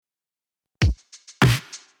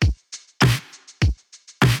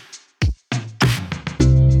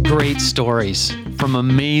Great stories from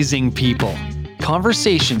amazing people.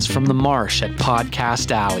 Conversations from the Marsh at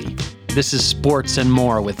Podcast Alley. This is Sports and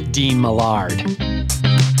More with Dean Millard.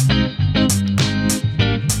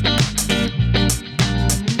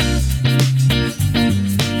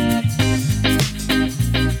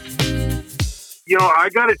 You know, I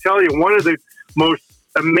got to tell you, one of the most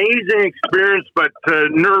amazing experience, but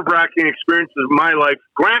nerve-wracking experiences of my life.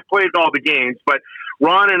 Grant played all the games, but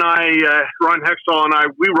Ron Hextall and I,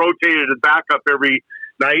 we rotated as backup every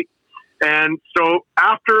night. And so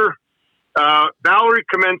after Valerie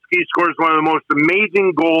Kamensky scores one of the most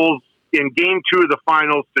amazing goals in Game 2 of the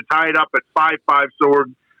finals to tie it up at 5-5. So we're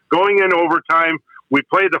going in overtime. We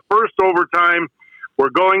play the first overtime. We're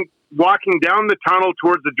walking down the tunnel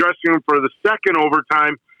towards the dressing room for the second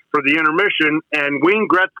overtime for the intermission. And Wayne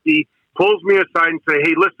Gretzky pulls me aside and say,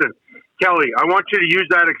 "Hey, listen, Kelly, I want you to use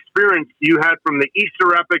that experience you had from the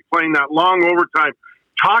Easter Epic playing that long overtime.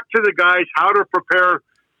 Talk to the guys how to prepare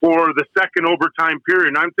for the second overtime period."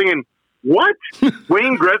 And I'm thinking, what?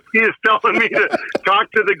 Wayne Gretzky is telling me to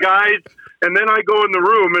talk to the guys, and then I go in the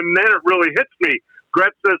room, and then it really hits me.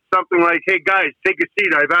 Gretz says something like, "Hey, guys, take a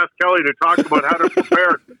seat. I've asked Kelly to talk about how to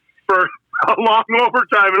prepare for a long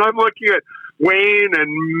overtime." And I'm looking at Wayne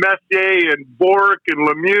and Messier and Bourque and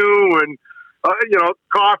Lemieux and,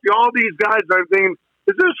 Coffey, all these guys. I'm thinking,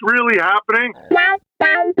 is this really happening?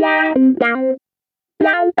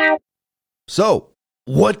 So,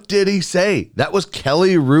 what did he say? That was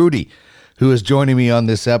Kelly Hrudey, who is joining me on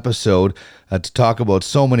this episode to talk about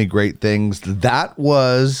so many great things. That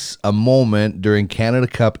was a moment during Canada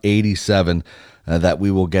Cup 87 that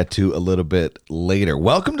we will get to a little bit later.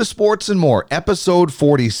 Welcome to Sports and More, episode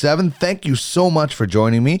 47. Thank you so much for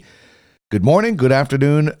joining me. Good morning, good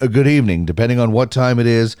afternoon, good evening, depending on what time it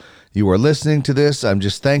is you are listening to this. I'm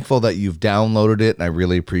just thankful that you've downloaded it, and I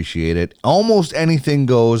really appreciate it. Almost anything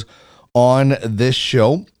goes on this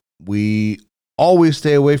show. We always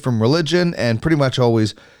stay away from religion and pretty much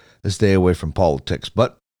always stay away from politics,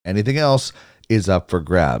 but anything else is up for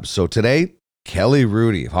grabs. So today, Kelly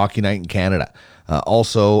Hrudey of Hockey Night in Canada,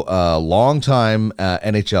 also a longtime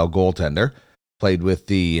NHL goaltender, played with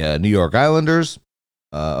the New York Islanders.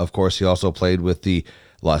 Of course, he also played with the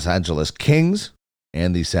Los Angeles Kings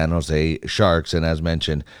and the San Jose Sharks, and as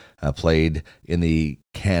mentioned, played in the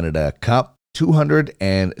Canada Cup.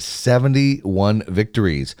 271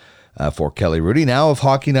 victories for Kelly Hrudey, now of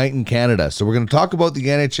Hockey Night in Canada. So we're going to talk about the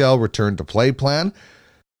NHL return to play plan.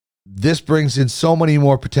 This brings in so many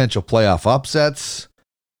more potential playoff upsets.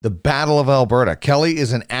 The Battle of Alberta. Kelly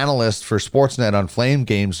is an analyst for Sportsnet on Flame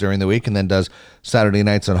games during the week and then does Saturday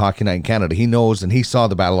nights on Hockey Night in Canada. He knows and he saw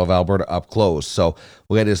the Battle of Alberta up close. So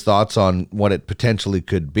we'll get his thoughts on what it potentially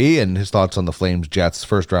could be and his thoughts on the Flames-Jets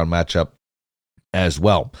first round matchup as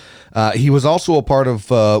well. He was also a part of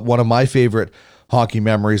one of my favorite hockey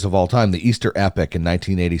memories of all time, the Easter Epic in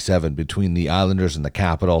 1987 between the Islanders and the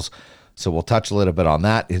Capitals. So we'll touch a little bit on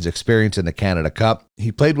that, his experience in the Canada Cup.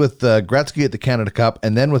 He played with Gretzky at the Canada Cup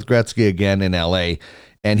and then with Gretzky again in LA.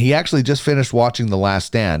 And he actually just finished watching The Last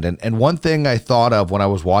Stand. And one thing I thought of when I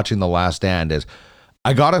was watching The Last Stand is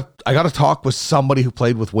I gotta talk with somebody who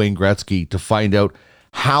played with Wayne Gretzky to find out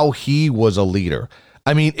how he was a leader.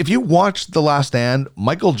 I mean, if you watch The Last Stand,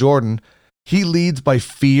 Michael Jordan, he leads by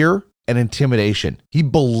fear and intimidation. He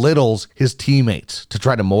belittles his teammates to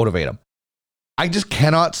try to motivate them. I just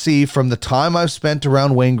cannot see, from the time I've spent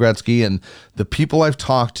around Wayne Gretzky and the people I've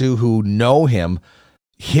talked to who know him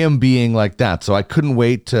being like that. So I couldn't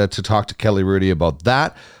wait to talk to Kelly Hrudey about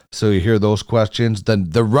that. So you hear those questions. Then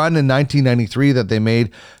the run in 1993 that they made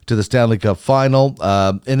to the Stanley Cup final,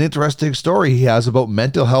 an interesting story he has about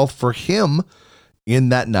mental health for him in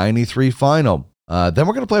that 93 final. Then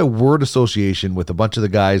we're going to play a word association with a bunch of the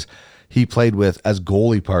guys he played with as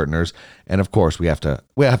goalie partners. And of course, we have to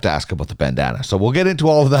ask about the bandana. So we'll get into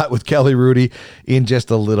all of that with Kelly Hrudey in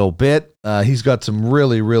just a little bit. He's got some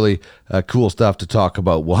really, really cool stuff to talk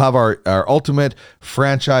about. We'll have our ultimate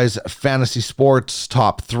franchise fantasy sports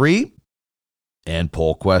top 3 and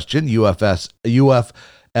poll question, UFFS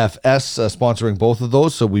sponsoring both of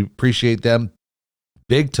those. So we appreciate them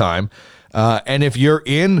big time. And if you're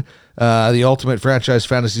in the Ultimate Franchise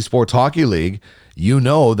Fantasy Sports Hockey League, you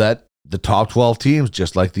know that the top 12 teams,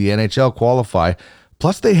 just like the NHL, qualify.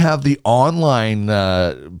 Plus, they have the online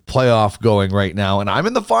playoff going right now, and I'm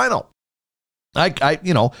in the final.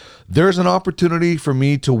 There's an opportunity for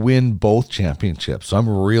me to win both championships. So I'm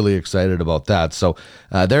really excited about that. So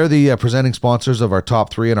they're the presenting sponsors of our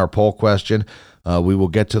top 3 and our poll question. We will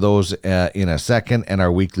get to those in a second, and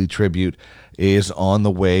our weekly tribute is on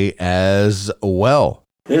the way as well.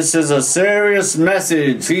 This is a serious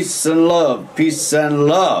message. Peace and love. Peace and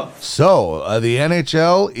love. So, the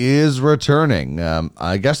NHL is returning.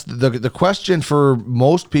 I guess the question for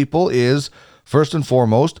most people is, first and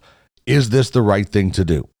foremost, is this the right thing to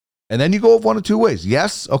do? And then you go one of two ways.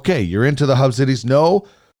 Yes, okay, you're into the hub cities. No,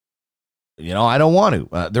 I don't want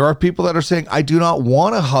to. There are people that are saying, I do not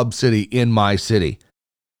want a hub city in my city.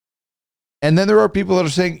 And then there are people that are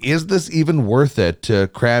saying, is this even worth it to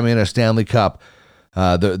cram in a Stanley Cup?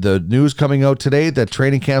 The news coming out today that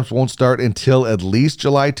training camps won't start until at least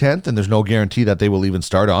July 10th, and there's no guarantee that they will even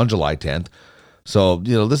start on July 10th. So,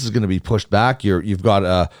 this is going to be pushed back. You've got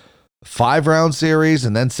a 5-round series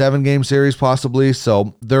and then 7-game series possibly.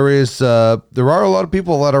 So there are a lot of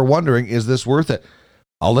people that are wondering, is this worth it?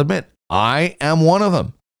 I'll admit, I am one of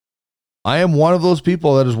them. I am one of those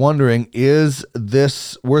people that is wondering, is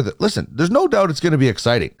this worth it? Listen, there's no doubt it's going to be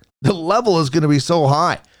exciting. The level is going to be so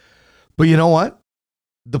high. But you know what?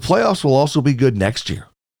 The playoffs will also be good next year.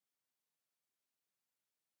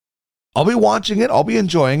 I'll be watching it. I'll be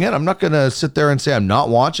enjoying it. I'm not going to sit there and say I'm not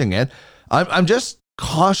watching it. I'm just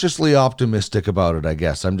cautiously optimistic about it, I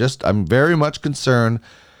guess. I'm very much concerned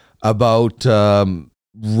about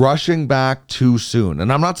rushing back too soon.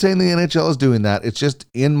 And I'm not saying the NHL is doing that. It's just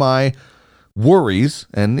in my worries.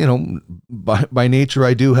 And, by nature,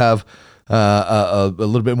 I do have a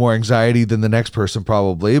little bit more anxiety than the next person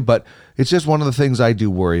probably, but it's just one of the things I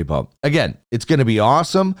do worry about. Again, it's going to be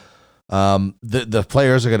awesome. The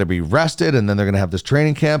players are going to be rested, and then they're going to have this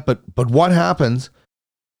training camp. But what happens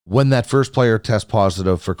when that first player tests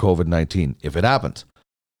positive for COVID-19? If it happens,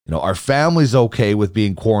 our family's okay with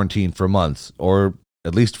being quarantined for months, or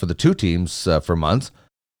at least for the two teams for months.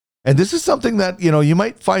 And this is something that, you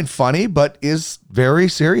might find funny, but is very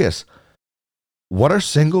serious. What are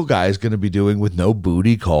single guys going to be doing with no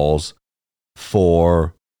booty calls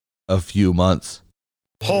for a few months?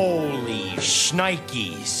 Holy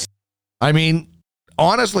shnikes. I mean,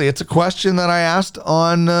 honestly, it's a question that I asked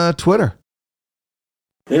on Twitter.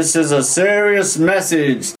 This is a serious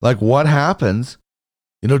message. Like, what happens?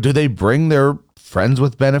 Do they bring their friends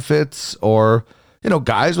with benefits, or,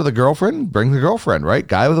 guys with a girlfriend bring the girlfriend, right?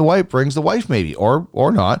 Guy with a wife brings the wife maybe, or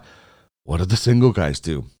not. What do the single guys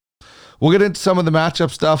do? We'll get into some of the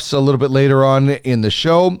matchup stuffs a little bit later on in the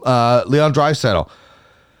show. Leon Draisaitl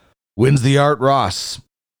wins the Art Ross.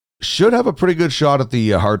 Should have a pretty good shot at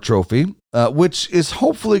the Hart Trophy, which is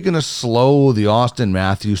hopefully going to slow the Auston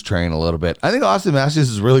Matthews train a little bit. I think Auston Matthews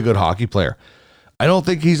is a really good hockey player. I don't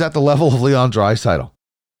think he's at the level of Leon Draisaitl.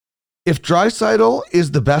 If Draisaitl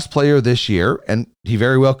is the best player this year, and he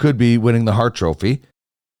very well could be winning the Hart Trophy,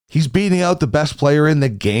 he's beating out the best player in the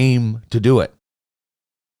game to do it.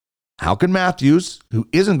 How can Matthews, who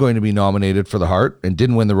isn't going to be nominated for the Hart and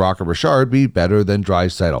didn't win the Rocket Richard, be better than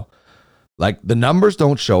Draisaitl? Like, the numbers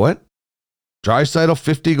don't show it. Draisaitl,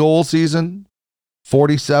 50-goal season,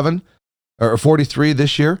 47 or 43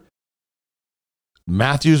 this year.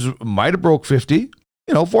 Matthews might have broke 50.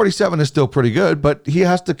 47 is still pretty good, but he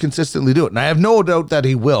has to consistently do it. And I have no doubt that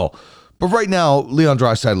he will. But right now, Leon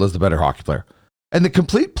Draisaitl is the better hockey player. And the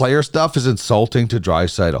complete player stuff is insulting to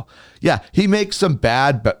Draisaitl. Yeah, he makes some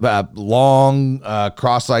bad, long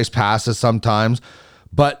cross-ice passes sometimes,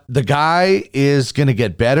 but the guy is going to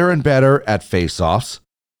get better and better at face-offs.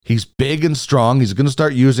 He's big and strong. He's going to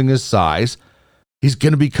start using his size. He's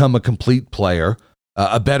going to become a complete player,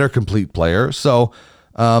 a better complete player. So,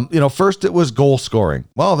 first it was goal scoring.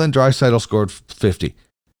 Well, then Draisaitl scored 50.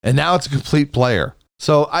 And now it's a complete player.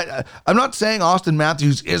 So I'm not saying Auston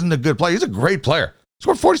Matthews isn't a good player. He's a great player. He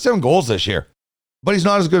scored 47 goals this year. But he's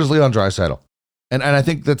not as good as Leon Draisaitl. And I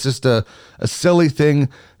think that's just a silly thing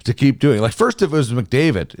to keep doing. Like, first, if it was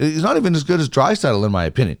McDavid, he's not even as good as Draisaitl, in my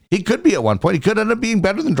opinion. He could be at one point. He could end up being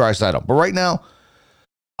better than Draisaitl. But right now,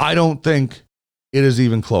 I don't think it is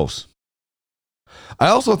even close. I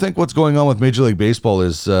also think what's going on with Major League Baseball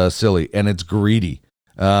is silly, and it's greedy.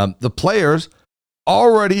 The players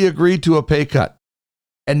already agreed to a pay cut,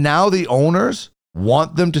 and now the owners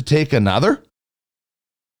want them to take another?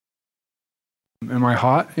 Am I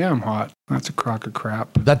hot? Yeah, I'm hot. That's a crock of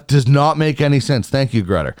crap. That does not make any sense. Thank you,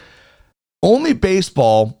 Gretter. Only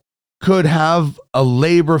baseball could have a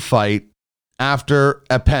labor fight after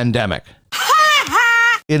a pandemic.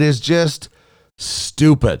 It is just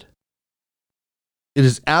stupid. It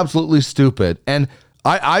is absolutely stupid. And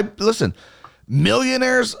I listen,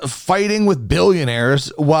 millionaires fighting with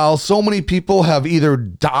billionaires while so many people have either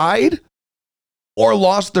died or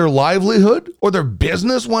lost their livelihood or their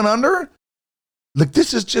business went under. Like,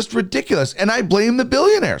 this is just ridiculous. And I blame the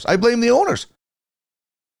billionaires. I blame the owners.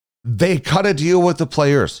 They cut a deal with the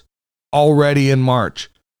players already in March.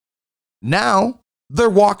 Now They're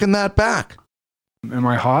walking that back. Am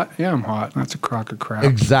I hot? Yeah, I'm hot. That's a crock of crap.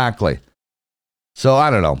 Exactly. So I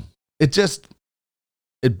don't know.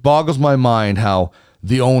 It boggles my mind how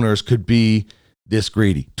the owners could be this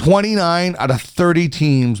greedy. 29 out of 30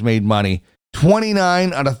 teams made money.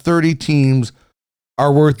 29 out of 30 teams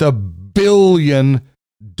are worth $1 billion.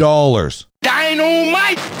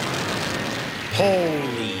 Dynamite!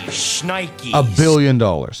 Holy shnikes. $1 billion.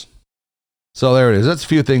 So there it is. That's a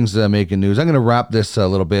few things making news. I'm going to wrap this a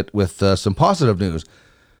little bit with some positive news.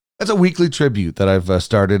 That's a weekly tribute that I've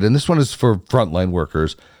started, and this one is for frontline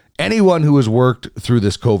workers. Anyone who has worked through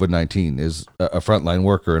this COVID-19 is a frontline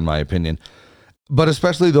worker, in my opinion, but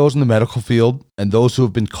especially those in the medical field and those who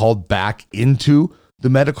have been called back into the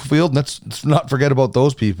medical field. Let's not forget about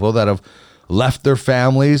those people that have left their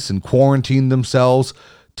families and quarantined themselves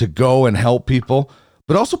to go and help people,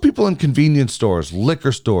 but also people in convenience stores,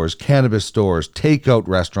 liquor stores, cannabis stores, takeout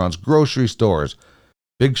restaurants, grocery stores.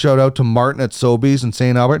 Big shout out to Martin at Sobeys in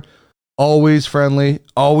St. Albert. Always friendly,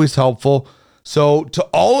 always helpful. So to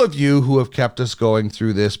all of you who have kept us going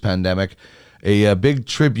through this pandemic, a big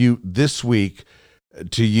tribute this week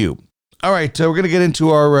to you. All right, we're going to get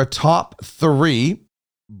into our top 3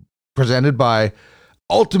 presented by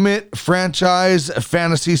Ultimate Franchise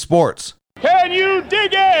Fantasy Sports. Can you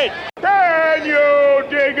dig it? Can you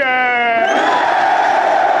dig it?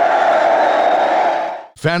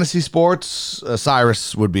 Fantasy Sports,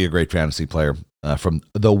 Cyrus would be a great fantasy player from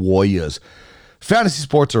the Warriors. Fantasy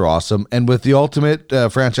sports are awesome, and with the Ultimate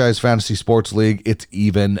Franchise Fantasy Sports League, it's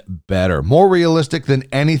even better. More realistic than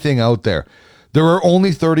anything out there. There are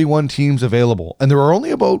only 31 teams available, and there are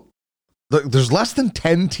only there's less than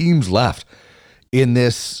 10 teams left in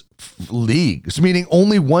this league. So meaning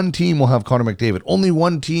only one team will have Connor McDavid. Only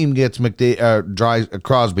one team gets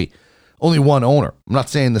Crosby. Only one owner. I'm not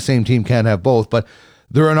saying the same team can't have both, but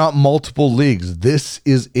there are not multiple leagues. This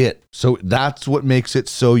is it. So that's what makes it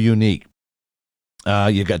so unique.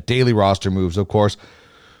 You got daily roster moves, of course.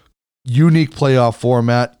 Unique playoff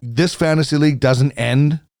format. This fantasy league doesn't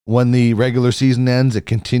end when the regular season ends. It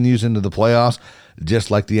continues into the playoffs,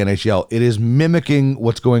 just like the NHL. It is mimicking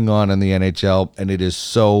what's going on in the NHL, and it is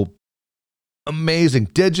so amazing.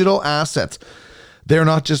 Digital assets. They're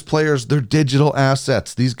not just players, they're digital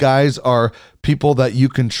assets. These guys are people that you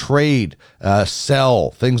can trade,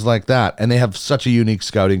 sell, things like that. And they have such a unique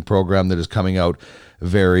scouting program that is coming out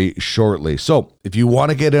very shortly. So if you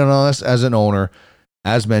want to get in on this as an owner,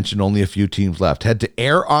 as mentioned, only a few teams left. Head to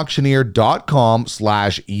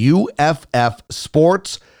airauctioneer.com/UFF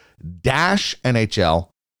sports -NHL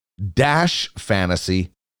 -fantasy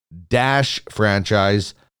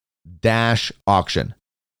 -franchise -auction.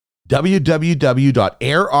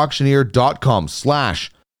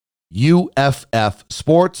 www.airauctioneer.com/UFF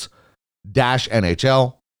sports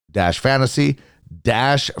 -NHL -fantasy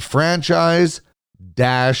 -franchise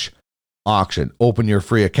 -auction. Open your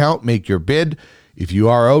free account, make your bid. If you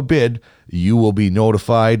are outbid, you will be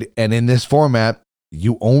notified. And in this format,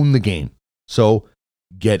 you own the game. So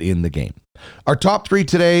get in the game. Our top 3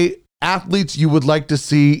 today, athletes you would like to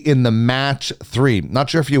see in the match 3. Not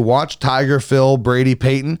sure if you watched Tiger, Phil, Brady,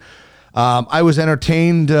 Peyton. I was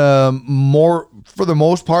entertained more for the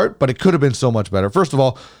most part, but it could have been so much better. First of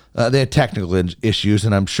all, they had technical issues,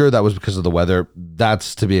 and I'm sure that was because of the weather.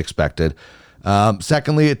 That's to be expected.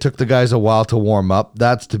 Secondly, it took the guys a while to warm up.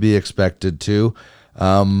 That's to be expected too.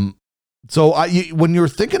 So when you're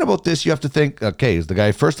thinking about this, you have to think, okay, is the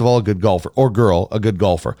guy, first of all, a good golfer, or girl, a good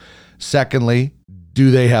golfer? Secondly,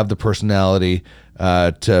 do they have the personality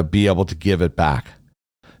to be able to give it back?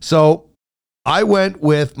 So I went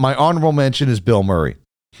with, my honorable mention is Bill Murray.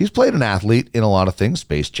 He's played an athlete in a lot of things,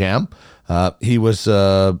 Space Jam. He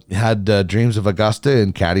had Dreams of Augusta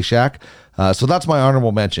and Caddyshack. So that's my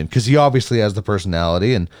honorable mention, because he obviously has the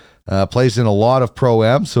personality and plays in a lot of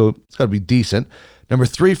Pro-Am, so it's got to be decent. Number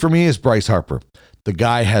 3 for me is Bryce Harper. The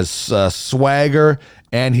guy has swagger,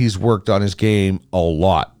 and he's worked on his game a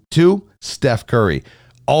lot. 2, Steph Curry.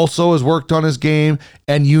 Also has worked on his game,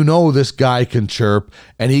 and you know this guy can chirp,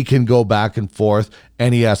 and he can go back and forth,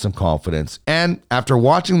 and he has some confidence. And after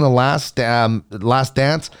watching the Last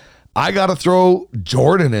Dance, I got to throw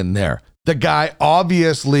Jordan in there. The guy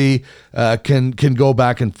obviously can go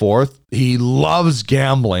back and forth. He loves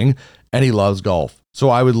gambling, and he loves golf. So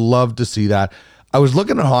I would love to see that. I was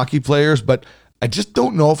looking at hockey players, but I just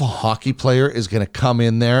don't know if a hockey player is going to come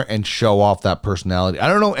in there and show off that personality. I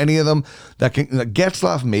don't know any of them that can.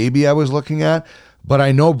 Getzlaf, maybe I was looking at, but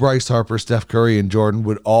I know Bryce Harper, Steph Curry, and Jordan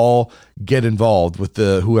would all get involved with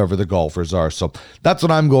whoever the golfers are. So that's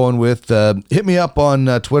what I'm going with. Hit me up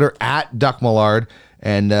on Twitter at Duck Millard,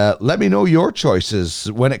 And let me know your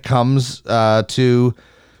choices when it comes to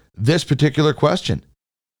this particular question.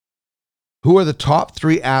 Who are the top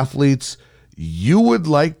 3 athletes you would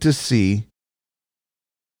like to see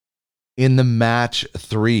in the match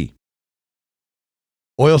 3?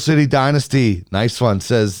 Oil City Dynasty, nice one,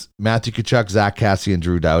 says Matthew Tkachuk, Zach Cassidy, and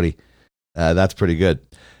Drew Doughty. That's pretty good.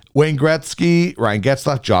 Wayne Gretzky, Ryan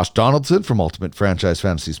Getzlaf, Josh Donaldson from Ultimate Franchise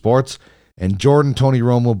Fantasy Sports, and Jordan, Tony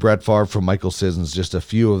Romo, Brett Favre from Michael Sissons, just a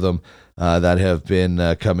few of them that have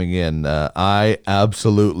been coming in. I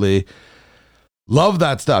absolutely love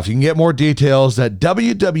that stuff. You can get more details at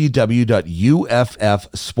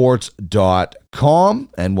www.uffsports.com,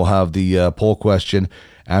 and we'll have the poll question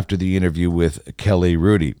after the interview with Kelly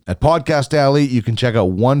Hrudey. At Podcast Alley, you can check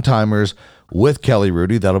out One-Timers with Kelly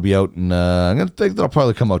Hrudey. That'll be out in, I'm going to think that'll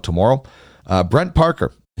probably come out tomorrow. Brent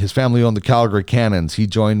Parker, his family owned the Calgary Cannons. He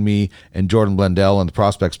joined me and Jordan Blendell on the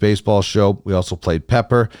Prospects Baseball Show. We also played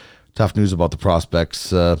Pepper. Tough news about the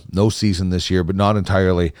Prospects. No season this year, but not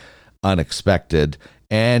entirely unexpected.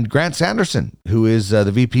 And Grant Sanderson, who is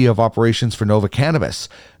the VP of Operations for Nova Cannabis,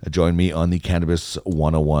 joined me on the Cannabis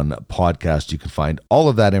 101 podcast. You can find all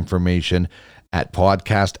of that information at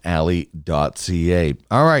podcastalley.ca.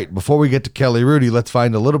 All right, before we get to Kelly Hrudey, let's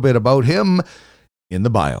find a little bit about him in the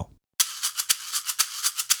bio.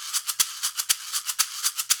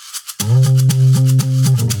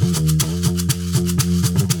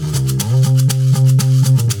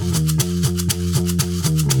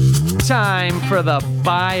 Time for the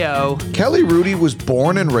bio. Kelly Hrudey was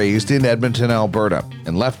born and raised in Edmonton, Alberta,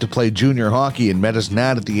 and left to play junior hockey in Medicine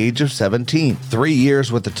at the age of 17. 3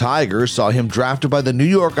 years with the Tigers saw him drafted by the New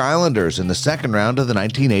York Islanders in the second round of the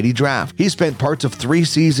 1980 draft. He spent parts of 3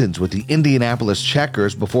 seasons with the Indianapolis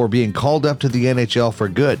Checkers before being called up to the NHL for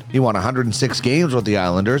good. He won 106 games with the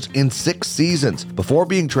Islanders in 6 seasons before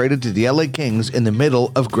being traded to the LA Kings in the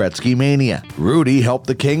middle of Gretzky mania. Hrudey helped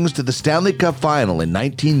the Kings to the Stanley Cup final in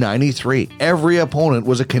 1993. Every opponent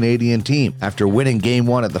was a Canadian team. After winning Game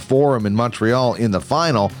 1 at the Forum in Montreal in the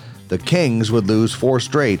final, the Kings would lose 4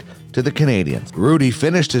 straight to the Canadiens. Hrudey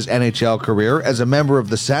finished his NHL career as a member of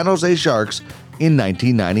the San Jose Sharks in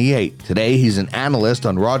 1998. Today, he's an analyst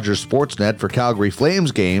on Rogers Sportsnet for Calgary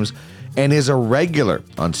Flames games and is a regular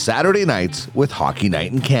on Saturday nights with Hockey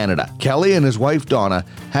Night in Canada. Kelly and his wife Donna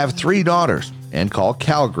have 3 daughters and call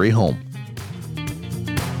Calgary home.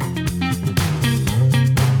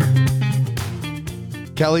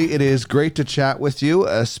 Kelly, it is great to chat with you,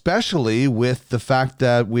 especially with the fact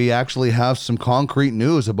that we actually have some concrete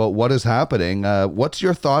news about what is happening. What's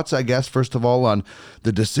your thoughts, I guess, first of all, on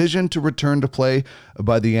the decision to return to play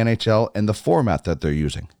by the NHL and the format that they're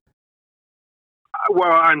using?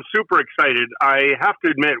 Well, I'm super excited. I have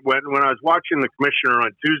to admit, when I was watching the commissioner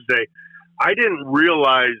on Tuesday, I didn't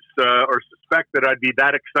realize or suspect that I'd be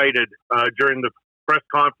that excited during the press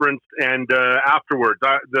conference and afterwards.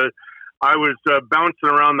 I was bouncing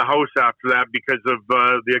around the house after that because of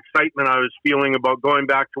the excitement I was feeling about going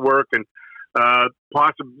back to work and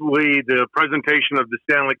possibly the presentation of the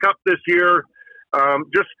Stanley Cup this year,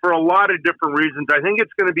 just for a lot of different reasons. I think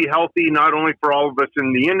it's going to be healthy not only for all of us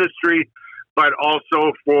in the industry, but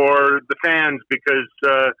also for the fans, because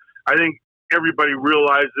I think everybody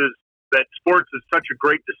realizes that sports is such a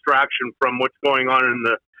great distraction from what's going on in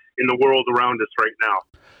the world around us right now.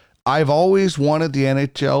 I've always wanted the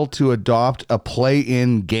NHL to adopt a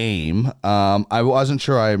play-in game. I wasn't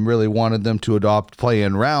sure I really wanted them to adopt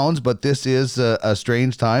play-in rounds, but this is a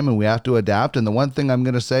strange time and we have to adapt. And the one thing I'm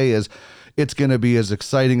going to say is it's going to be as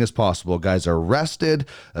exciting as possible. Guys are rested,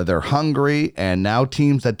 they're hungry, and now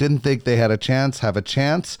teams that didn't think they had a chance have a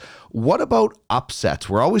chance. What about upsets?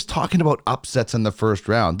 We're always talking about upsets in the first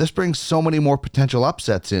round. This brings so many more potential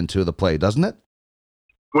upsets into the play, doesn't it?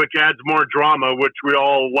 Which adds more drama, which we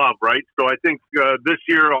all love, right? So I think this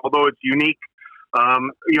year, although it's unique, I'm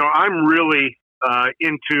really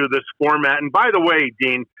into this format. And by the way,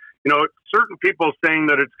 Dean, certain people saying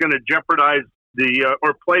that it's going to jeopardize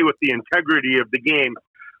or play with the integrity of the game.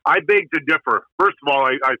 I beg to differ. First of all,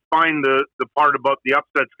 I find the part about the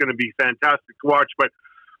upset's going to be fantastic to watch. But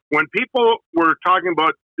when people were talking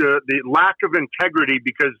about the lack of integrity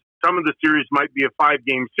because some of the series might be a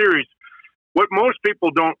 5-game series, what most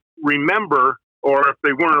people don't remember, or if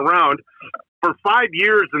they weren't around, for 5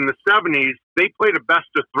 years in the 70s, they played a best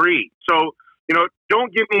of 3. So,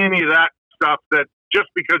 don't give me any of that stuff that just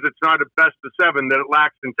because it's not a best of 7 that it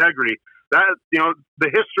lacks integrity. That, the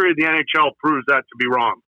history of the NHL proves that to be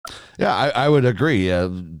wrong. Yeah, I would agree.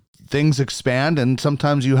 things expand, and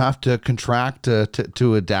sometimes you have to contract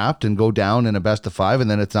to adapt and go down in a best of 5, and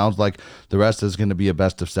then it sounds like the rest is going to be a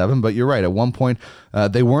best of 7. But you're right, at one point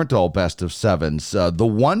they weren't all best of 7s. The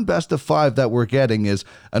one best of 5 that we're getting is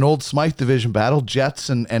an old Smythe Division battle, Jets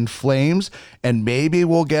and Flames, and maybe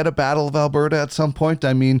we'll get a Battle of Alberta at some point.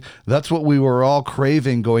 I mean, that's what we were all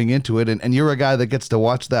craving going into it, and you're a guy that gets to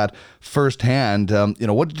watch that firsthand.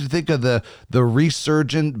 What did you think of the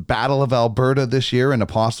resurgent Battle of Alberta this year and a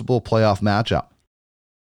possible playoff matchup?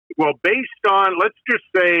 Well, based on, let's just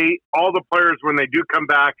say, all the players when they do come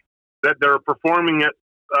back, that they're performing at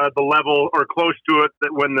the level or close to it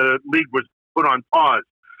that when the league was put on pause.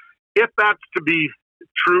 If that's to be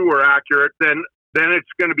true or accurate, then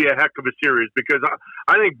it's going to be a heck of a series, because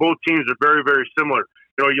I think both teams are very, very similar.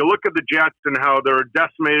 You look at the Jets and how they're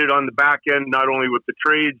decimated on the back end, not only with the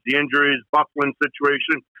trades, the injuries, Buckland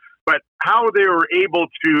situation, but how they were able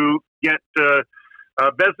to get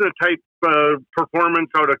Vezina-type performance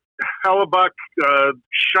out of Hellebuck,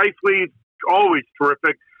 Scheifele, always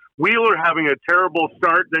terrific. Wheeler having a terrible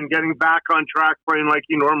start, then getting back on track, playing like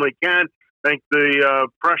he normally can. I think the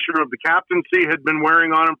pressure of the captaincy had been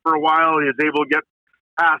wearing on him for a while. He was able to get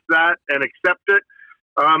past that and accept it.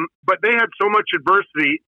 But they had so much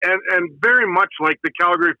adversity, and very much like the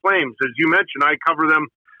Calgary Flames. As you mentioned, I cover them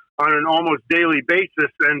on an almost daily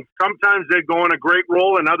basis, and sometimes they'd go on a great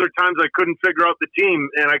roll, and other times I couldn't figure out the team,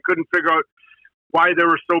 and I couldn't figure out why they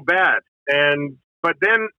were so bad. But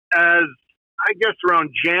then as I guess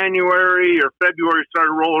around January or February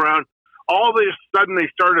started to roll around, all of a sudden they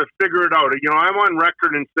started to figure it out. I'm on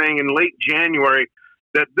record in saying in late January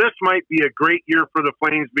that this might be a great year for the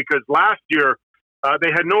Flames, because last year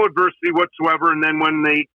they had no adversity whatsoever, and then when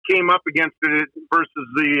they came up against it versus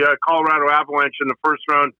the Colorado Avalanche in the first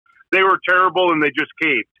round, they were terrible and they just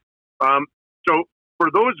caved. So for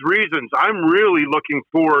those reasons, I'm really looking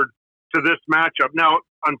forward to this matchup. Now,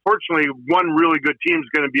 unfortunately, one really good team is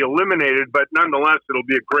going to be eliminated, but nonetheless, it'll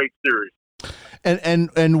be a great series.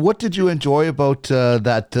 And what did you enjoy about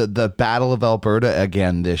the Battle of Alberta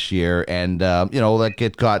again this year? And like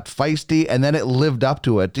it got feisty, and then it lived up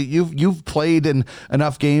to it. You've played in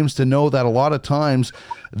enough games to know that a lot of times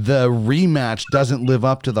the rematch doesn't live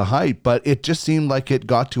up to the hype, but it just seemed like it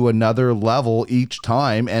got to another level each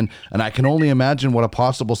time. And I can only imagine what a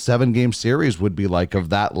possible 7-game series would be like of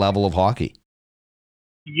that level of hockey.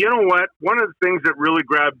 You know what? One of the things that really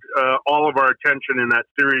grabbed all of our attention in that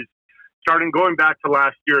series, going back to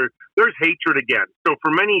last year, there's hatred again. So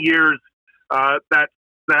for many years, the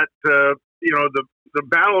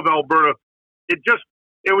Battle of Alberta, it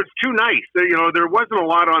was too nice. There wasn't a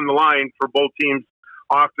lot on the line for both teams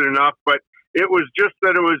often enough, but it was just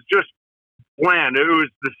that it was just bland. It was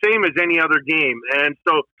the same as any other game. And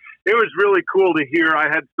so it was really cool to hear. I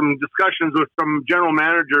had some discussions with some general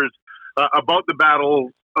managers about the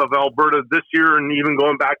Battle of Alberta this year and even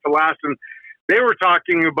going back to last, and they were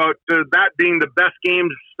talking about that being the best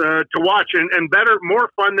games to watch and better, more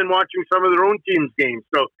fun than watching some of their own team's games.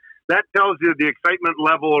 So that tells you the excitement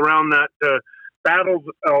level around that Battle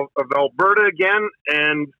of Alberta again.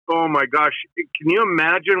 And oh my gosh, can you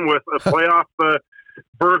imagine with a playoff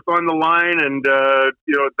berth on the line? And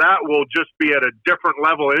that will just be at a different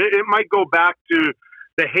level. And it might go back to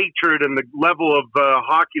the hatred and the level of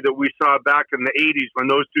hockey that we saw back in the 80s when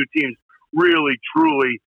those two teams really,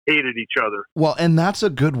 truly hated each other. Well, and that's a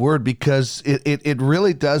good word, because it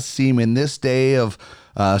really does seem in this day of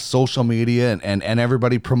social media and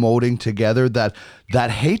everybody promoting together that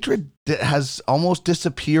hatred has almost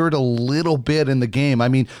disappeared a little bit in the game. I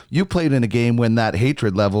mean, you played in a game when that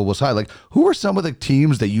hatred level was high. Like, who are some of the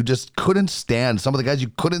teams that you just couldn't stand, some of the guys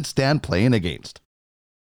you couldn't stand playing against?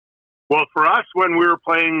 Well, for us, when we were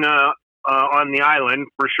playing on the island,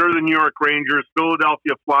 for sure the New York Rangers,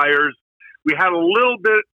 Philadelphia Flyers, we had a little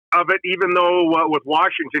bit of it, even though with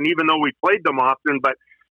Washington, even though we played them often, but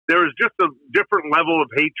there was just a different level of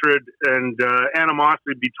hatred and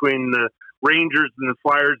animosity between the Rangers and the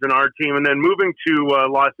Flyers and our team. And then moving to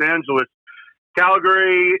Los Angeles,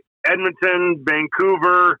 Calgary, Edmonton,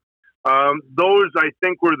 Vancouver, those I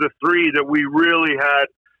think were the three that we really had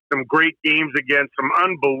some great games against, some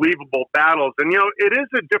unbelievable battles. And, it is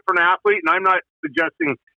a different athlete, and I'm not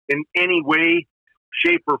suggesting in any way,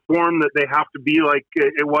 shape, or form that they have to be like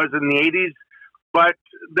it was in the 80s, but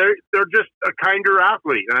they're just a kinder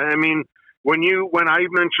athlete. I mean, when I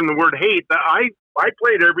mentioned the word hate, I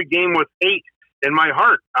played every game with hate in my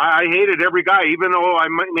heart. I hated every guy, even though I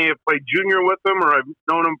may have played junior with them or I've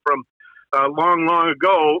known them from long, long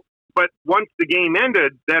ago. But once the game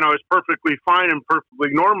ended, then I was perfectly fine and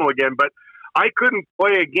perfectly normal again. But I couldn't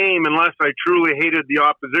play a game unless I truly hated the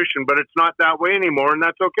opposition, but it's not that way anymore, and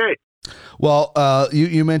that's okay. Well,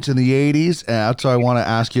 you mentioned the 80s, and that's what I want to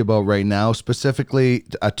ask you about right now, specifically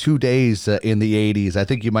 2 days in the 80s. I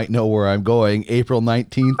think you might know where I'm going. April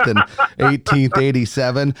 19th and 18th,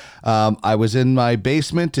 87. I was in my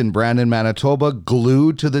basement in Brandon, Manitoba,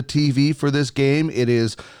 glued to the TV for this game. It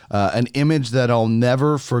is an image that I'll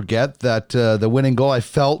never forget, that the winning goal. I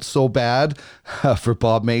felt so bad for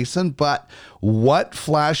Bob Mason, but what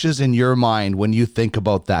flashes in your mind when you think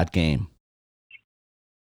about that game?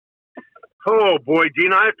 Oh, boy,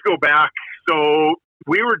 Dean, I have to go back. So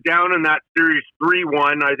we were down in that series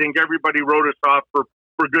 3-1. I think everybody wrote us off for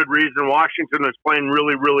good reason. Washington was playing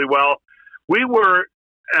really, really well. We were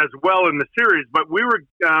as well in the series, but we were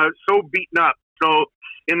so beaten up. So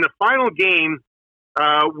in the final game,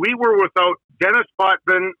 we were without Dennis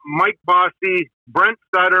Potvin, Mike Bossy, Brent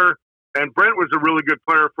Sutter, and Brent was a really good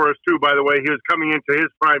player for us too, by the way. He was coming into his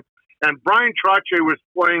prime. And Brian Trottier was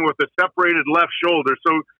playing with a separated left shoulder.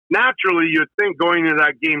 So naturally, you'd think going into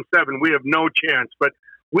that Game 7, we have no chance. But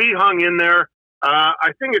we hung in there. I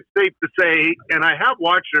think it's safe to say, and I have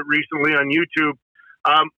watched it recently on YouTube,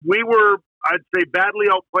 we were, I'd say, badly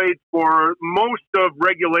outplayed for most of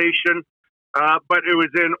regulation. But it was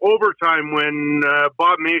in overtime when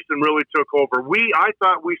Bob Mason really took over. I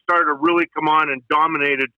thought we started to really come on and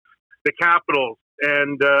dominated the Capitals.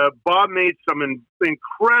 And Bob made some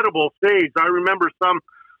incredible saves. I remember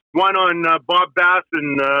one on Bob Bass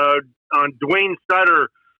and on Dwayne Sutter.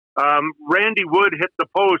 Randy Wood hit the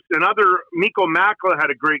post, and Mikko Makla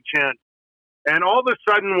had a great chance. And all of a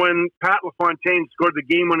sudden, when Pat LaFontaine scored the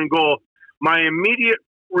game-winning goal, my immediate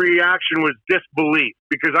reaction was disbelief,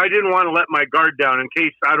 because I didn't want to let my guard down in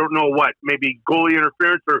case, I don't know what, maybe goalie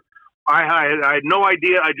interference, or I had no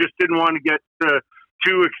idea. I just didn't want to get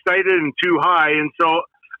too excited and too high. And so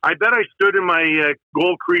I bet I stood in my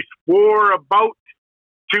goal crease for about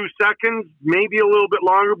 2 seconds, maybe a little bit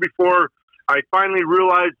longer, before I finally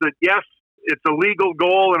realized that, yes, it's a legal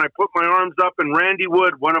goal. And I put my arms up, and Randy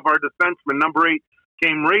Wood, one of our defensemen, number 8,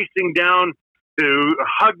 came racing down to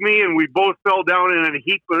hug me, and we both fell down in a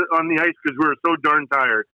heap on the ice because we were so darn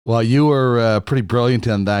tired. Well, you were pretty brilliant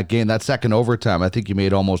in that game. That second overtime, I think you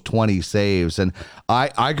made almost 20 saves. And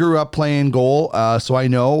I grew up playing goal, so I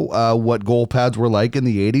know what goal pads were like in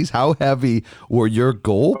the 80s. How heavy were your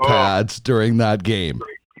goal pads during that game?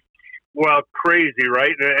 Well, crazy,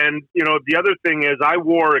 right? And, the other thing is I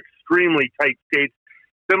wore extremely tight skates,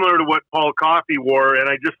 similar to what Paul Coffey wore, and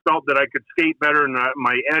I just felt that I could skate better, and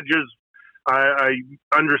my edges I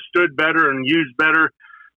understood better and used better.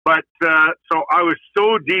 But so I was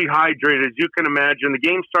so dehydrated, as you can imagine. The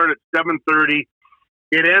game started at 7:30.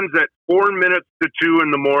 It ends at 4 minutes to 2 in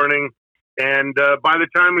the morning. And by the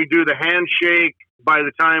time we do the handshake, by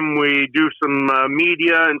the time we do some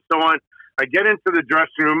media and so on, I get into the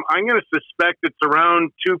dressing room. I'm going to suspect it's around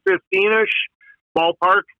 2:15-ish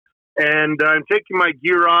ballpark. And I'm taking my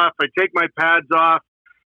gear off. I take my pads off,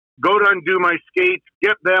 go to undo my skates,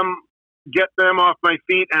 get them off my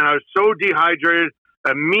feet. And I was so dehydrated,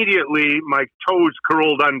 immediately my toes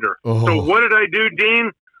curled under. Oh. So what did I do,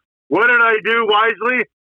 Dean? What did I do wisely?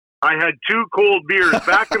 I had 2 cold beers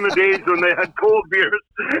back in the days when they had cold beers.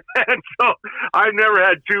 And so I've never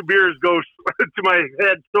had 2 beers go to my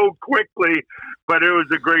head so quickly, but it was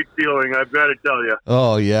a great feeling, I've got to tell you.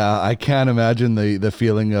 Oh, yeah. I can't imagine the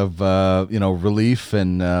feeling of, relief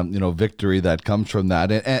and, victory that comes from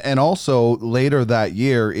that. And also later that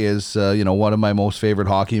year is, one of my most favorite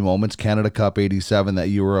hockey moments, Canada Cup 87, that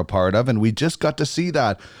you were a part of. And we just got to see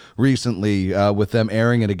that recently with them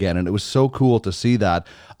airing it again. And it was so cool to see that.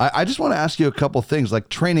 I just want to ask you a couple things, like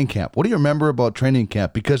training camp. What do you remember about training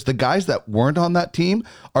camp? Because the guys that weren't on that team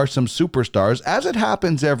are some superstars, as it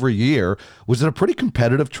happens every year. Was it a pretty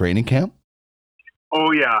competitive training camp?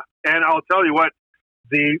 Oh, yeah. And I'll tell you what,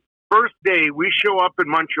 the first day we show up in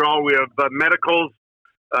Montreal, we have medicals.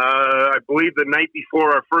 I believe the night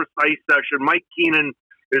before our first ice session, Mike Keenan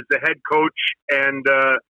is the head coach. And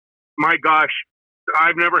my gosh,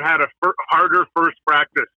 I've never had a harder first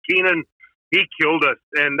practice. Keenan, he killed us,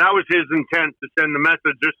 and that was his intent, to send the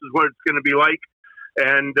message. This is what it's going to be like.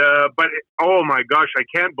 And oh my gosh, I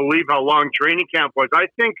can't believe how long training camp was. I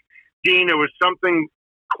think, Dean, it was something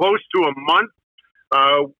close to a month.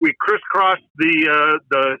 We crisscrossed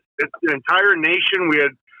the entire nation. We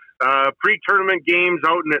had pre-tournament games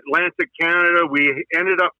out in Atlantic Canada. We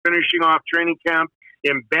ended up finishing off training camp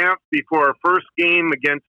in Banff before our first game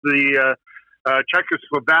against the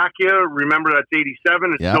Czechoslovakia. Remember, that's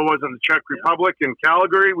 87. It still wasn't the Czech Republic. In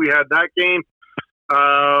Calgary, we had that game.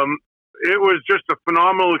 It was just a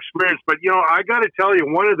phenomenal experience. But, I got to tell you,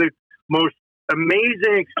 one of the most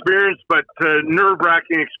amazing experience, but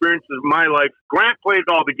nerve-wracking experiences of my life. Grant played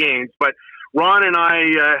all the games, but Ron and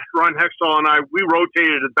I, Ron Hextall and I, we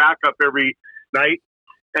rotated as backup every night.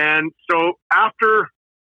 And so after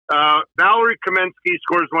Valerie Kamensky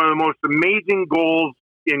scores one of the most amazing goals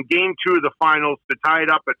in Game 2 of the finals to tie it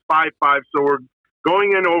up at 5-5. So we're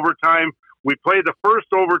going in overtime. We play the first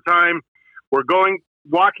overtime. We're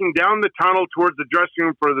walking down the tunnel towards the dressing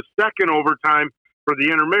room for the second overtime for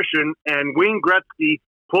the intermission. And Wayne Gretzky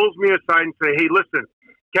pulls me aside and say, "Hey, listen,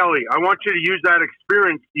 Kelly, I want you to use that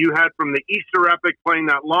experience you had from the Easter Epic playing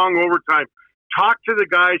that long overtime. Talk to the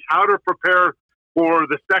guys how to prepare for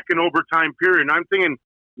the second overtime period." And I'm thinking,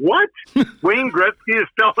 what? Wayne Gretzky is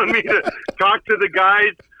telling me to talk to the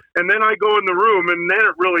guys, and then I go in the room, and then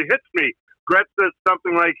it really hits me. Gretz says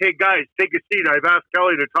something like, "Hey, guys, take a seat. I've asked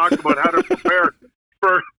Kelly to talk about how to prepare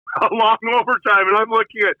for a long overtime." And I'm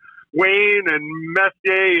looking at Wayne and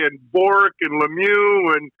Messier and Bourque and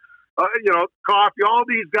Lemieux and, Coffey, all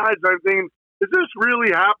these guys. I'm thinking, is this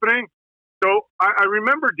really happening? So I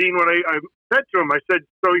remember, Dean, when I said to him, I said,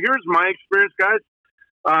 "So here's my experience, guys.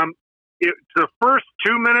 It's the first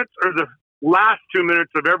 2 minutes or the last 2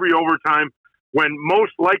 minutes of every overtime when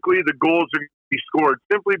most likely the goals are going to be scored,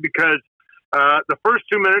 simply because the first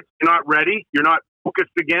 2 minutes, you're not ready. You're not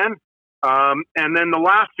focused again. And then the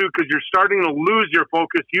last two, because you're starting to lose your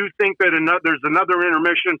focus, you think that there's another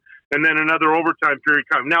intermission and then another overtime period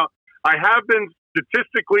coming." Now, I have been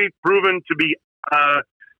statistically proven to be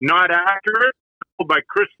not accurate by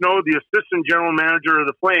Chris Snow, the assistant general manager of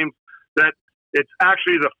the Flames, that it's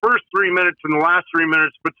actually the first 3 minutes and the last 3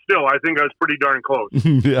 minutes, but still, I think I was pretty darn close.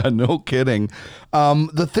 Yeah, no kidding.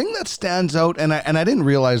 The thing that stands out, and I didn't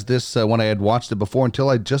realize this when I had watched it before until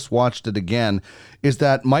I just watched it again, is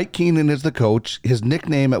that Mike Keenan is the coach. His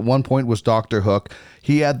nickname at one point was Dr. Hook.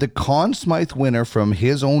 He had the Conn Smythe winner from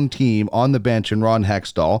his own team on the bench in Ron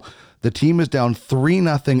Hextall. The team is down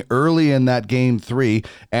 3-0 early in that Game 3,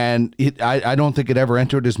 and I don't think it ever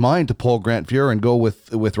entered his mind to pull Grant Fuhr and go with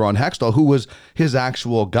Ron Hextall, who was his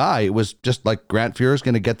actual guy. It was just like, Grant Fuhr is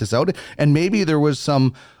going to get this out. And maybe there was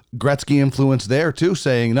some Gretzky influence there too,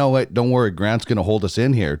 saying, "No, wait, don't worry, Grant's going to hold us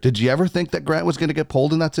in here." Did you ever think that Grant was going to get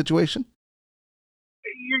pulled in that situation?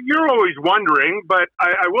 You're always wondering, but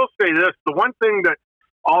I will say this. The one thing that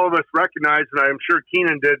all of us recognize, and I'm sure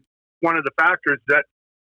Keenan did, one of the factors that,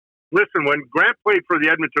 listen, when Grant played for the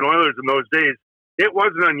Edmonton Oilers in those days, it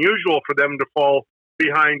wasn't unusual for them to fall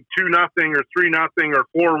behind 2-0 or 3-0 or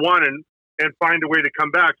 4-1 and find a way to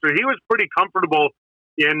come back. So he was pretty comfortable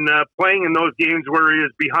in playing in those games where he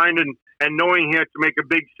is behind and knowing he had to make a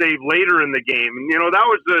big save later in the game. And, that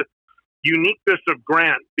was the uniqueness of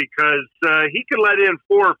Grant, because he could let in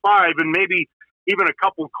 4 or 5 and maybe even a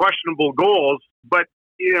couple questionable goals. But,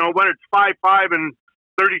 when it's 5-5 and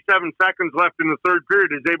 37 seconds left in the third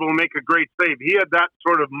period, is able to make a great save. He had that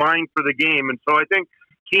sort of mind for the game. And so I think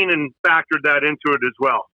Keenan factored that into it as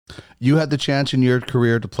well. You had the chance in your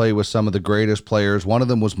career to play with some of the greatest players. One of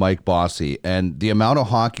them was Mike Bossy, and the amount of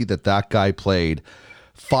hockey that guy played,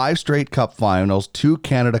 5 straight cup finals, 2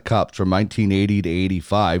 Canada Cups from 1980 to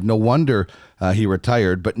 85. No wonder he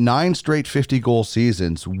retired, but 9 straight 50-goal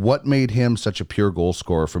seasons. What made him such a pure goal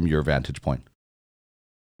scorer from your vantage point?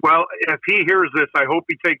 Well, if he hears this, I hope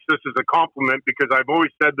he takes this as a compliment, because I've always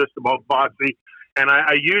said this about Bossy, and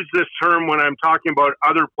I use this term when I'm talking about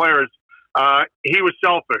other players. He was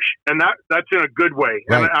selfish, and that's in a good way.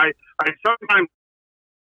 Right. And I sometimes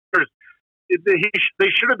they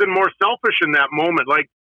should have been more selfish in that moment. Like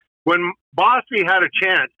when Bossy had a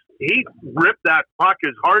chance, he ripped that puck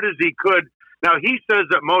as hard as he could. Now, he says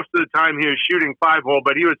that most of the time he was shooting 5-hole,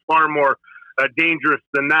 but he was far more dangerous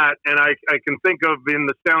than that. And I can think of in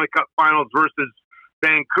the Stanley Cup Finals versus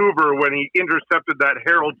Vancouver when he intercepted that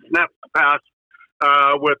Harold Snep pass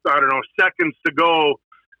with, seconds to go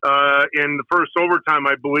in the first overtime,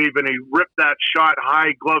 I believe, and he ripped that shot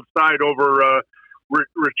high glove side over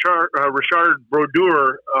Richard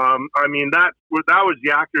Brodeur. That was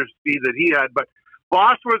the accuracy that he had. But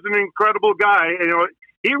Boss was an incredible guy.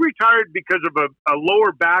 He retired because of a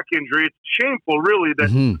lower back injury. It's shameful, really,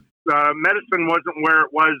 that medicine wasn't where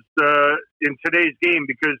it was in today's game,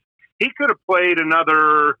 because he could have played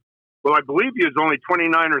another, well, I believe he was only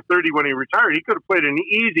 29 or 30 when he retired. He could have played an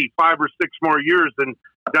easy 5 or 6 more years than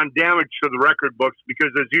done damage to the record books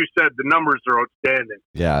because, as you said, the numbers are outstanding.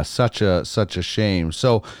 Yeah, such a shame.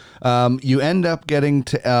 So you end up getting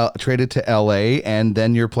traded to LA, and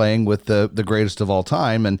then you're playing with the greatest of all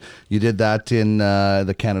time, and you did that in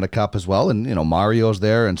the Canada Cup as well. And Mario's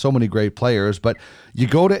there, and so many great players. But you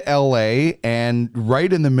go to LA, and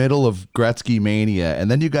right in the middle of Gretzky mania,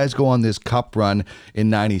 and then you guys go on this Cup run in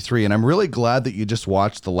 '93. And I'm really glad that you just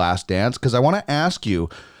watched The Last Dance, because I want to ask you,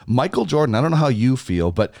 Michael Jordan, I don't know how you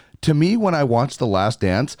feel, but to me, when I watched The Last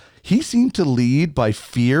Dance, he seemed to lead by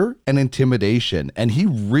fear and intimidation, and he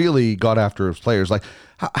really got after his players. Like,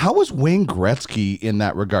 how was Wayne Gretzky in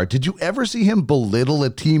that regard? Did you ever see him belittle a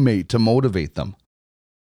teammate to motivate them?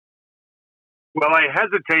 Well, I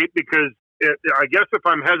hesitate because I guess if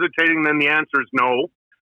I'm hesitating, then the answer is no.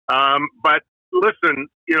 But listen,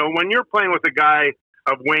 when you're playing with a guy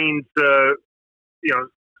of Wayne's,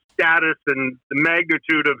 status and the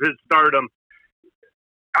magnitude of his stardom,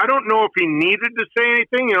 I don't know if he needed to say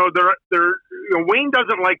anything. Wayne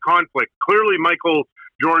doesn't like conflict. Clearly, Michael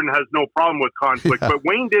Jordan has no problem with conflict, but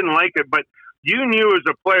Wayne didn't like it. But you knew as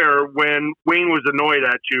a player when Wayne was annoyed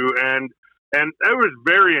at you, and it was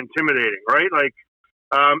very intimidating, right? Like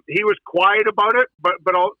he was quiet about it, but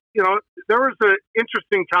there was an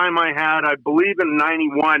interesting time I had, I believe in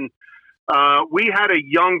 '91. We had a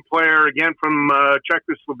young player, again from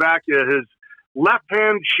Czechoslovakia, his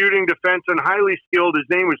left-hand shooting defense and highly skilled. His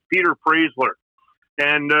name was Peter Praisler.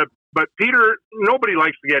 And but Peter, nobody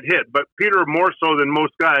likes to get hit, but Peter more so than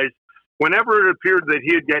most guys, whenever it appeared that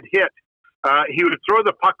he'd get hit, he would throw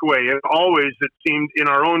the puck away. And always, it seemed, in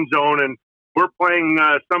our own zone. And we're playing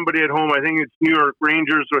somebody at home. I think it's New York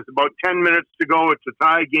Rangers with about 10 minutes to go. It's a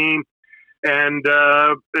tie game. And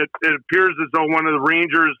it appears as though one of the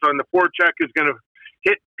Rangers on the forecheck is going to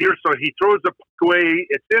hit Pierce, so he throws the puck away.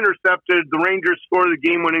 It's intercepted. The Rangers score the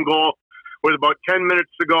game-winning goal with about 10 minutes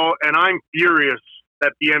to go, and I'm furious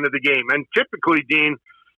at the end of the game. And typically, Dean,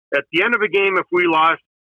 at the end of a game, if we lost,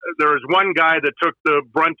 there was one guy that took the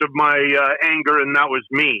brunt of my anger, and that was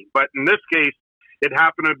me. But in this case, it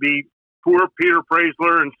happened to be poor Peter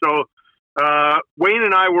Praisler, and so Wayne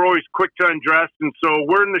and I were always quick to undress, and so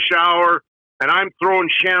we're in the shower, and I'm throwing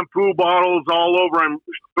shampoo bottles all over. I'm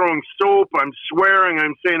throwing soap. I'm swearing.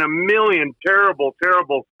 I'm saying a million terrible,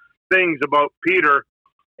 terrible things about Peter.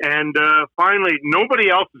 And finally,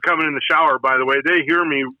 nobody else is coming in the shower, by the way. They hear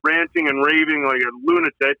me ranting and raving like a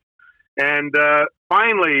lunatic. And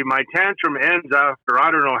finally, my tantrum ends after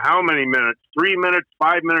I don't know how many minutes, 3 minutes,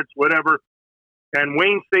 5 minutes, whatever. And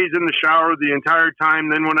Wayne stays in the shower the entire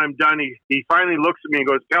time. Then when I'm done, he finally looks at me and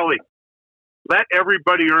goes, "Kelly, let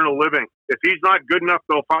everybody earn a living. If he's not good enough,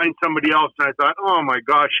 they'll find somebody else." And I thought, oh my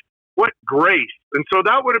gosh, what grace. And so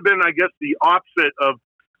that would have been, I guess, the opposite of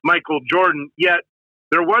Michael Jordan. Yet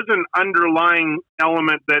there was an underlying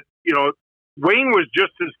element that, Wayne was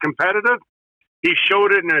just as competitive. He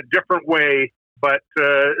showed it in a different way, but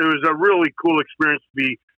it was a really cool experience to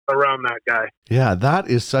be around that guy. Yeah, that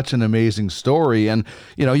is such an amazing story. And,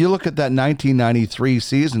 you look at that 1993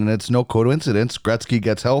 season, and it's no coincidence. Gretzky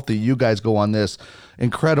gets healthy. You guys go on this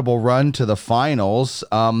incredible run to the finals.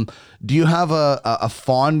 Do you have a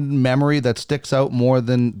fond memory that sticks out more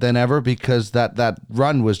than ever? Because that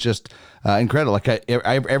run was just incredible. Like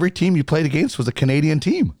every team you played against was a Canadian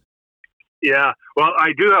team. Yeah, well,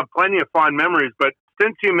 I do have plenty of fond memories, but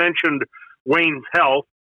since you mentioned Wayne's health,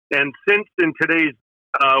 and since in today's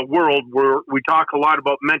world where we talk a lot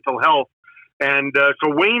about mental health, and so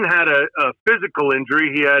Wayne had a physical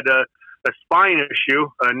injury. He had a spine issue,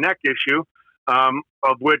 a neck issue,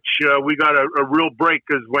 of which we got a real break,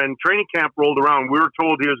 because when training camp rolled around, we were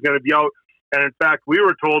told he was going to be out, and in fact, we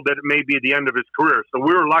were told that it may be the end of his career. So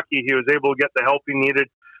we were lucky he was able to get the help he needed.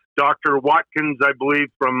 Dr. Watkins, I believe,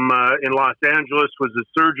 from in Los Angeles, was a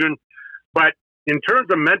surgeon. But in terms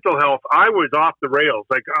of mental health, I was off the rails.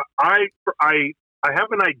 Like I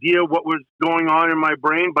have an idea what was going on in my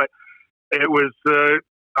brain, but it was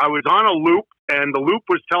I was on a loop, and the loop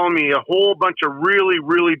was telling me a whole bunch of really,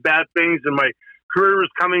 really bad things, and my career was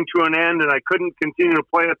coming to an end, and I couldn't continue to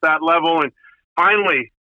play at that level. And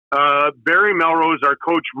finally, Barry Melrose, our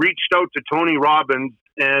coach, reached out to Tony Robbins,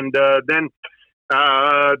 and then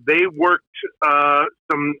they worked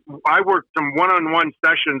I worked some one-on-one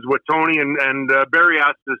sessions with Tony, and Barry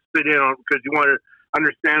asked to sit in on because he wanted to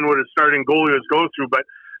understand what a starting goalie was going through. But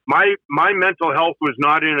my mental health was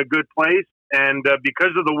not in a good place, and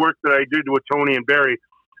because of the work that I did with Tony and Barry,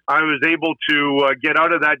 I was able to get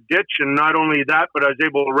out of that ditch. And not only that, but I was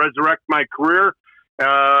able to resurrect my career,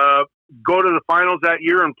 go to the finals that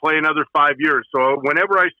year, and play another 5 years. So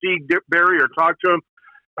whenever I see Barry or talk to him,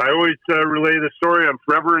 I always relay the story. I'm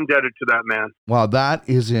forever indebted to that man. Wow, that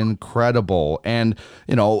is incredible. And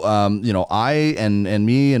I and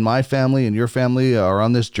me and my family and your family are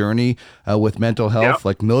on this journey with mental health,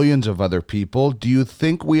 like millions of other people. Do you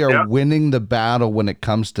think we are winning the battle when it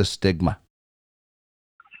comes to stigma?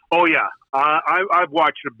 Oh yeah, I've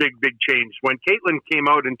watched a big change. When Caitlin came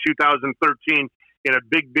out in 2013 in a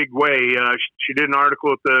big way, she did an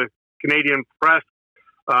article with the Canadian Press.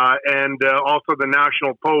 And also the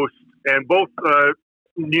National Post, and both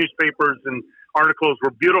newspapers and articles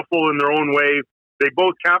were beautiful in their own way. They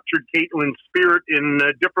both captured Caitlin's spirit in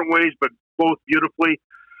different ways, but both beautifully.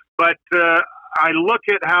 But I look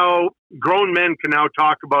at how grown men can now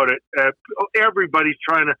talk about it. Everybody's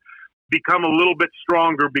trying to become a little bit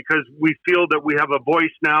stronger because we feel that we have a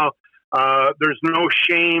voice now. There's no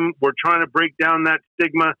shame. We're trying to break down that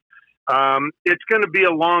stigma. It's going to be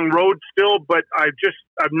a long road still, but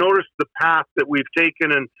I've noticed the path that we've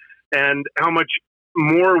taken and how much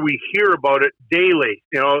more we hear about it daily.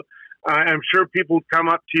 I'm sure people come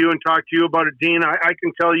up to you and talk to you about it, Dean. I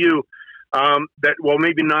can tell you that, well,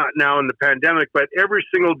 maybe not now in the pandemic, but every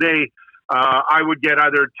single day I would get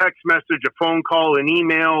either a text message, a phone call, an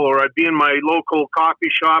email, or I'd be in my local coffee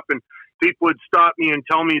shop and people would stop me and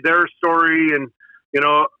tell me their story. And,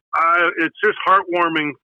 it's just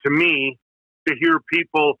heartwarming to me to hear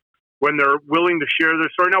people when they're willing to share their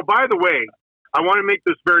story. Now, by the way, I want to make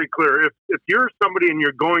this very clear. If you're somebody and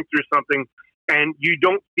you're going through something and you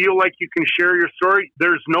don't feel like you can share your story,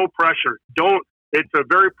 there's no pressure. It's a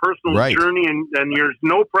very personal journey and there's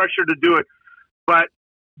no pressure to do it. But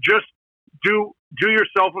just do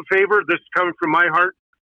yourself a favor. This is coming from my heart.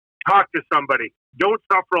 Talk to somebody. Don't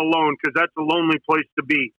suffer alone, because that's a lonely place to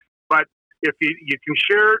be. But if you can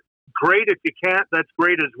share, great. If you can't, that's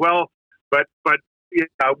great as well. But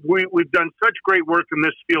we've done such great work in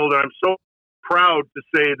this field, and I'm so proud to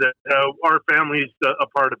say that our family's a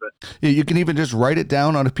part of it. Yeah, you can even just write it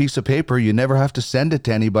down on a piece of paper. You never have to send it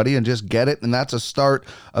to anybody, and just get it, and that's a start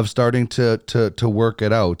of starting to work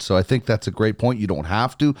it out. So I think that's a great point. You don't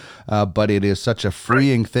have to, but it is such a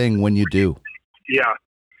freeing thing when you do. Yeah,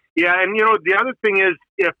 and the other thing is,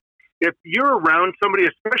 if you're around somebody,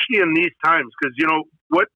 especially in these times, because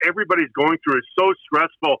what everybody's going through is so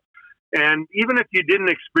stressful, and even if you didn't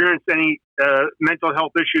experience any mental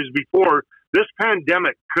health issues before, this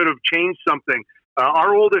pandemic could have changed something.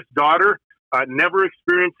 Our oldest daughter never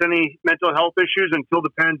experienced any mental health issues until the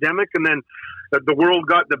pandemic, and then the world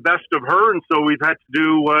got the best of her, and so we've had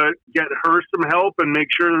to get her some help and make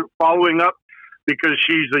sure following up, because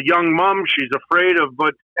she's a young mom. She's afraid of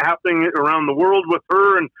what's happening around the world with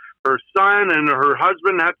her and her son, and her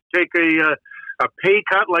husband had to take a pay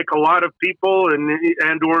cut like a lot of people, and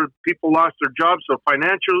or people lost their jobs. So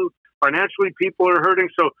financially people are hurting.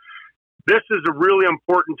 So this is a really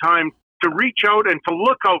important time to reach out and to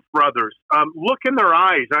look out for others. Look in their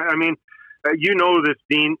eyes. I mean, you know this,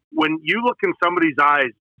 Dean. When you look in somebody's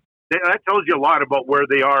eyes, that tells you a lot about where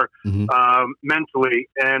they are mentally.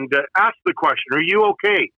 And ask the question, are you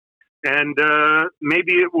okay? And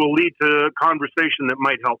maybe it will lead to a conversation that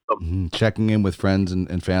might help them. Checking in with friends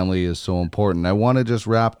and family is so important. I want to just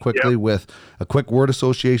wrap quickly with a quick word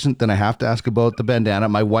association. Then I have to ask about the bandana.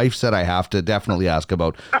 My wife said I have to definitely ask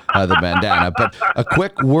about the bandana. But a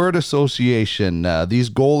quick word association. These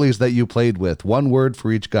goalies that you played with, one word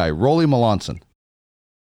for each guy. Rolly Melanson.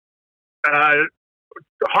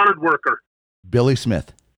 Hard worker. Billy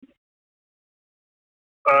Smith.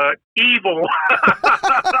 Evil.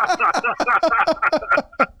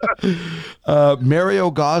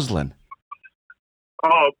 Mario Goslin.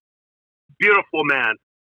 Oh, beautiful man.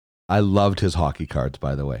 I loved his hockey cards,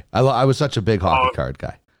 by the way. I was such a big hockey card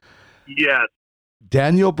guy. Yes.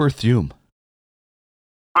 Daniel Berthume.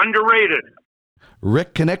 Underrated.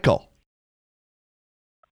 Rick Knickel.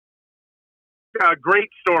 Great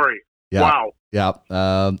story. Yeah. Wow. Yeah.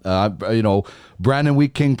 Brandon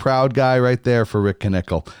Wheat King, proud guy right there for Rick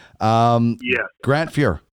Knickel. Yes. Grant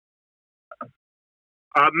Fuhr.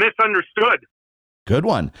 Misunderstood. Good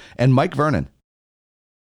one. And Mike Vernon.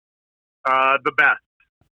 The best.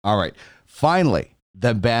 All right. Finally,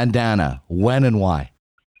 the bandana. When and why?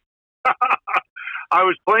 I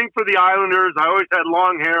was playing for the Islanders. I always had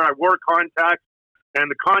long hair. I wore contacts, and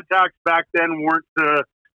the contacts back then weren't to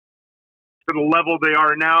the level they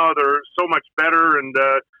are now. They're so much better, and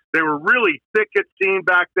they were really thick, it seemed,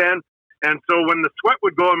 back then. And so when the sweat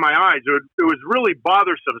would go in my eyes, it was really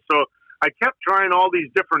bothersome. So I kept trying all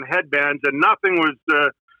these different headbands, and nothing was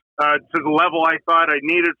to the level I thought I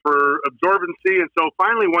needed for absorbency. And so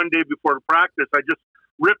finally one day before practice, I just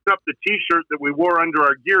ripped up the T-shirt that we wore under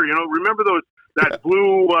our gear. Remember those that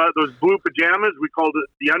blue, those blue pajamas. We called it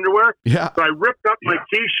the underwear. Yeah. So I ripped up my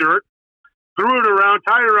T-shirt, threw it around,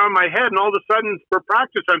 tied it around my head, and all of a sudden for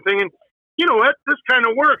practice, I'm thinking, you know what, this kind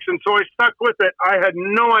of works. And so I stuck with it. I had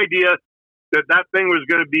no idea that thing was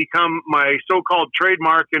going to become my so-called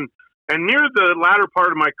trademark. And near the latter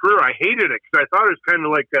part of my career, I hated it because I thought it was kind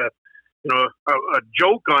of like a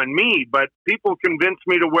joke on me. But people convinced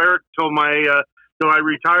me to wear it till I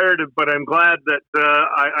retired. But I'm glad that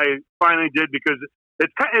I finally did, because it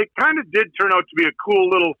kind of did turn out to be a cool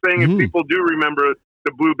little thing. If people do remember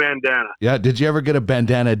the blue bandana. Yeah. Did you ever get a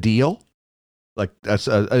bandana deal? Like that's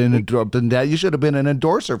you should have been an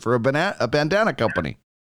endorser for a bandana company.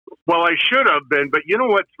 Well, I should have been, but you know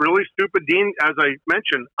what's really stupid, Dean? As I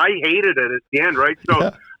mentioned, I hated it at the end, right? So,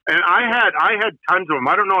 and I had tons of them.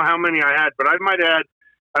 I don't know how many I had, but I might have had,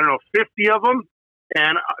 50 of them.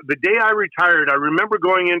 And the day I retired, I remember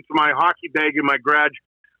going into my hockey bag in my garage,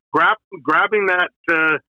 grabbing that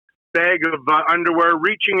bag of underwear,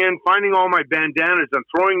 reaching in, finding all my bandanas and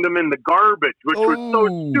throwing them in the garbage, which was so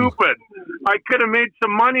stupid. I could have made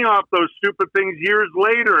some money off those stupid things years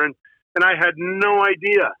later, and I had no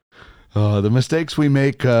idea. The mistakes we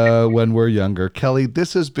make when we're younger. Kelly,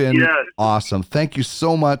 this has been awesome. Thank you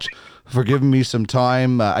so much for giving me some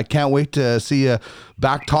time. I can't wait to see you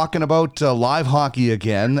back talking about live hockey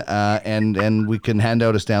again, and we can hand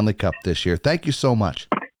out a Stanley Cup this year. Thank you so much.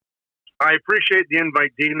 I appreciate the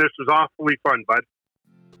invite, Dean. This was awfully fun, bud.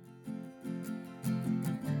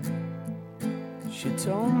 She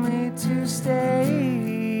told me to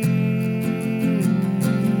stay.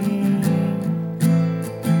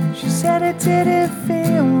 She said it didn't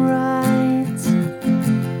feel right.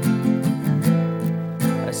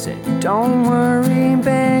 I said, don't worry,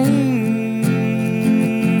 babe.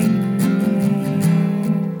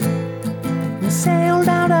 We sailed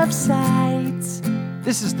out of sight.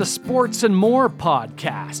 This is the Sports and More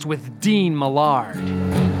podcast with Dean Millard.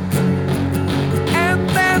 And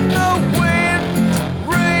then the wind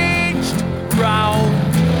raged round.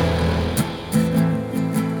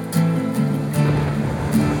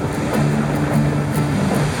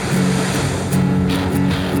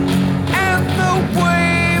 And the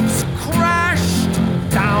waves crashed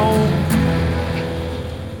down.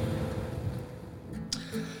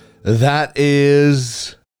 That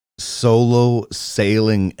is Solo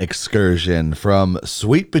Sailing Excursion from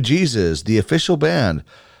Sweet Bejesus, the official band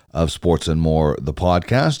of Sports and More, the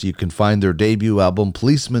podcast. You can find their debut album,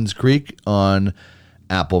 Policeman's Creek, on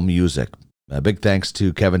Apple Music. A big thanks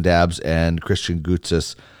to Kevin Dabbs and Christian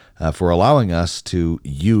Gutzis for allowing us to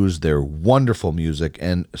use their wonderful music,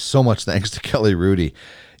 and so much thanks to Kelly Hrudey.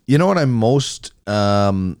 You know what I'm most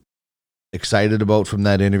excited about from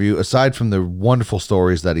that interview, aside from the wonderful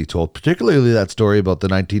stories that he told, particularly that story about the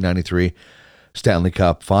 1993 Stanley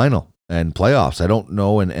Cup final and playoffs. I don't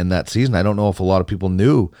know, in that season, I don't know if a lot of people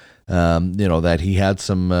knew, that he had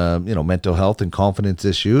some, mental health and confidence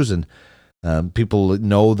issues, and people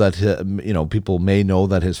know that, people may know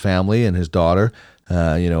that his family and his daughter,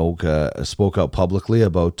 spoke out publicly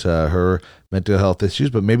about her mental health issues,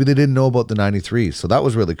 but maybe they didn't know about the 93. So that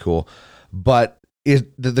was really cool. But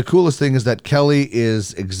the coolest thing is that Kelly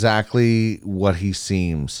is exactly what he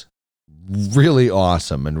seems. Really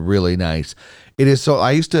awesome and really nice. It is so.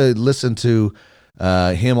 I used to listen to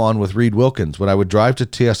him on with Reed Wilkins when I would drive to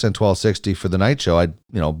TSN 1260 for the night show. I'd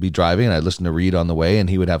be driving and I'd listen to Reed on the way,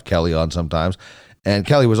 and he would have Kelly on sometimes. And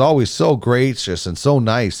Kelly was always so gracious and so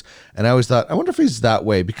nice. And I always thought, I wonder if he's that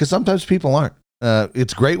way, because sometimes people aren't.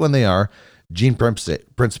 It's great when they are. Gene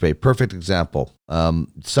Principe, perfect example.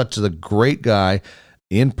 Such a great guy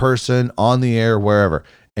in person, on the air, wherever.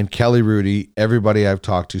 And Kelly Hrudey, everybody I've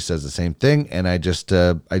talked to says the same thing, and I just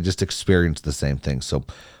experienced the same thing. So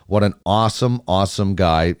what an awesome, awesome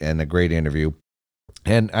guy, and a great interview.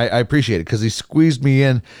 And I appreciate it because he squeezed me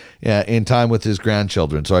in time with his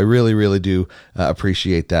grandchildren. So I really, really do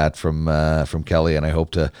appreciate that from Kelly, and I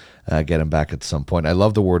hope to get him back at some point. I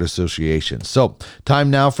love the word association. So time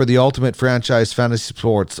now for the Ultimate Franchise Fantasy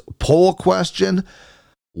Sports poll question.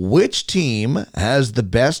 Which team has the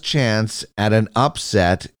best chance at an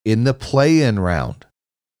upset in the play-in round?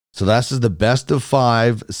 So this is the best of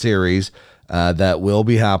 5 series that will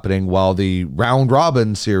be happening, while the round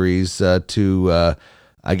robin series to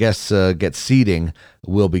get seeding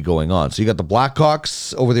will be going on. So you got the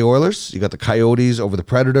Blackhawks over the Oilers, you got the Coyotes over the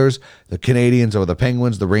Predators, the Canadiens over the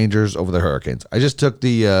Penguins, the Rangers over the Hurricanes. I just took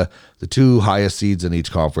the 2 highest seeds in each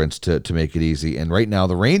conference to make it easy. And right now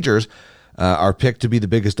the Rangers are picked to be the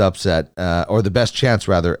biggest upset, or the best chance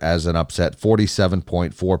rather, as an upset,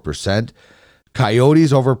 47.4%.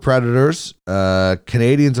 Coyotes over Predators,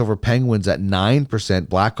 Canadiens over Penguins at 9%,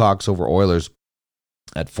 Blackhawks over Oilers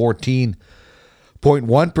at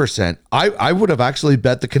 14.1%. I would have actually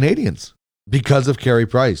bet the Canadians because of Carey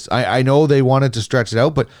Price. I know they wanted to stretch it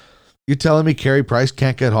out, but you're telling me Carey Price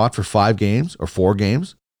can't get hot for 5 games or 4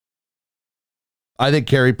 games? I think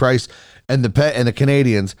Carey Price and the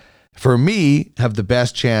Canadians, for me, have the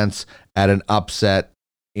best chance at an upset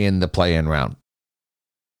in the play-in round.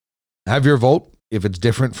 Have your vote if it's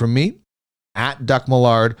different from me at Duck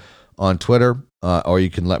Millard on Twitter, or you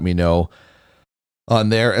can let me know on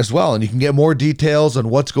there as well. And you can get more details on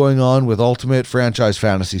what's going on with Ultimate Franchise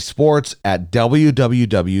Fantasy Sports at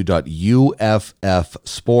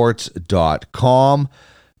www.uffsports.com.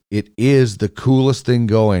 It is the coolest thing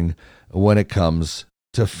going when it comes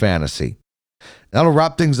to fantasy. That'll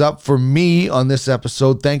wrap things up for me on this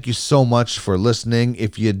episode. Thank you so much for listening.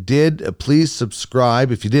 If you did, please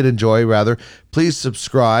subscribe. If you did enjoy, rather, please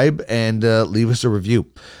subscribe and leave us a review.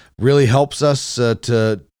 Really helps us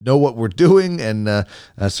to know what we're doing, and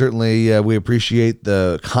certainly we appreciate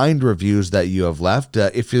the kind reviews that you have left.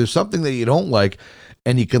 If there's something that you don't like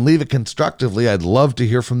and you can leave it constructively, I'd love to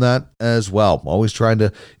hear from that as well. I'm always trying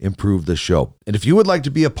to improve the show. And if you would like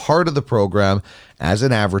to be a part of the program as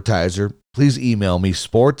an advertiser, please email me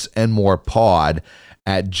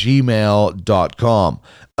sportsandmorepod@gmail.com.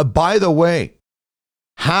 By the way,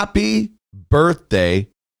 happy birthday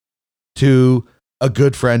to a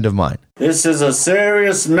good friend of mine. This is a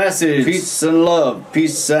serious message. Peace and love.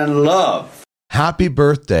 Peace and love. Happy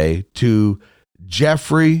birthday to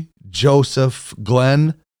Jeffrey Joseph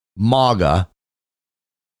Glenn Maga,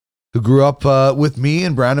 who grew up with me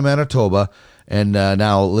in Brandon, Manitoba, and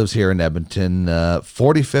now lives here in Edmonton.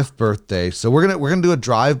 45th birthday. So we're gonna do a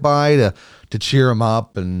drive-by to cheer him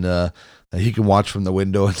up, and he can watch from the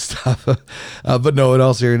window and stuff. But no one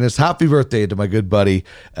else hearing this. Happy birthday to my good buddy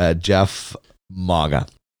Jeff Maga.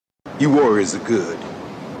 You Warriors are good.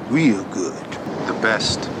 Real good. The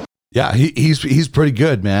best. Yeah, he's pretty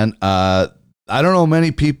good, man. I don't know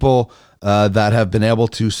many people that have been able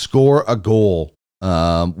to score a goal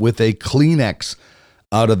with a Kleenex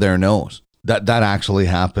out of their nose. That actually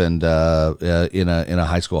happened in a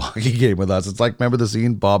high school hockey game with us. It's like, remember the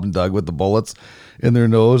scene, Bob and Doug with the bullets in their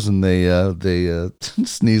nose, and they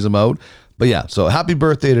sneeze them out. But yeah, so happy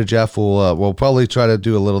birthday to Jeff. We'll probably try to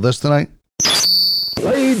do a little this tonight.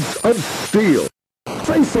 Blades of Steel.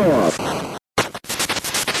 Face off.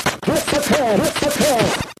 Hit the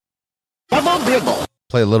call.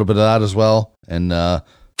 Play a little bit of that as well, and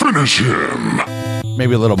Finish him.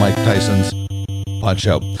 maybe a little Mike Tyson's Punch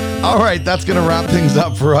Out. All right, that's going to wrap things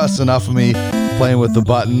up for us. Enough of me playing with the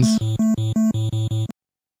buttons.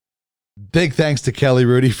 Big thanks to Kelly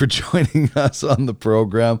Rudy for joining us on the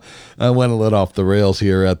program. I went a little off the rails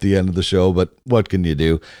here at the end of the show, but what can you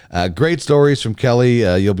do? Great stories from Kelly.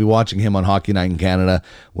 You'll be watching him on Hockey Night in Canada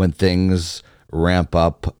when things ramp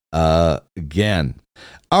up again.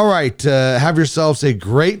 All right, have yourselves a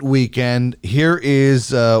great weekend. Here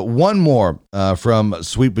is one more from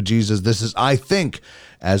Sweet Bejesus. This is I Think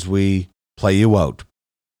as we play you out.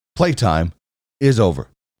 Playtime is over.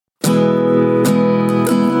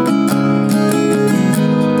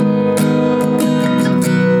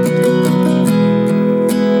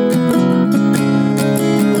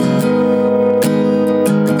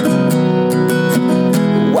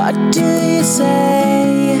 What do you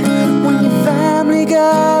say when your family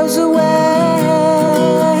goes away?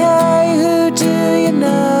 Who do you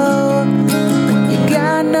know when you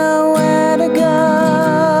got nowhere to go?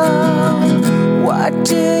 What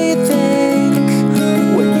do you think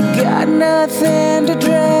when you got nothing to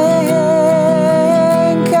drink?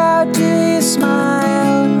 How do you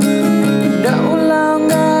smile? You're no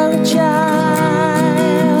longer a child.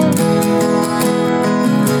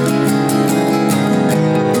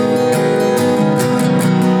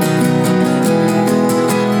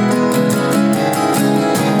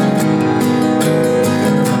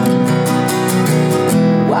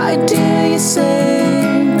 Why do you say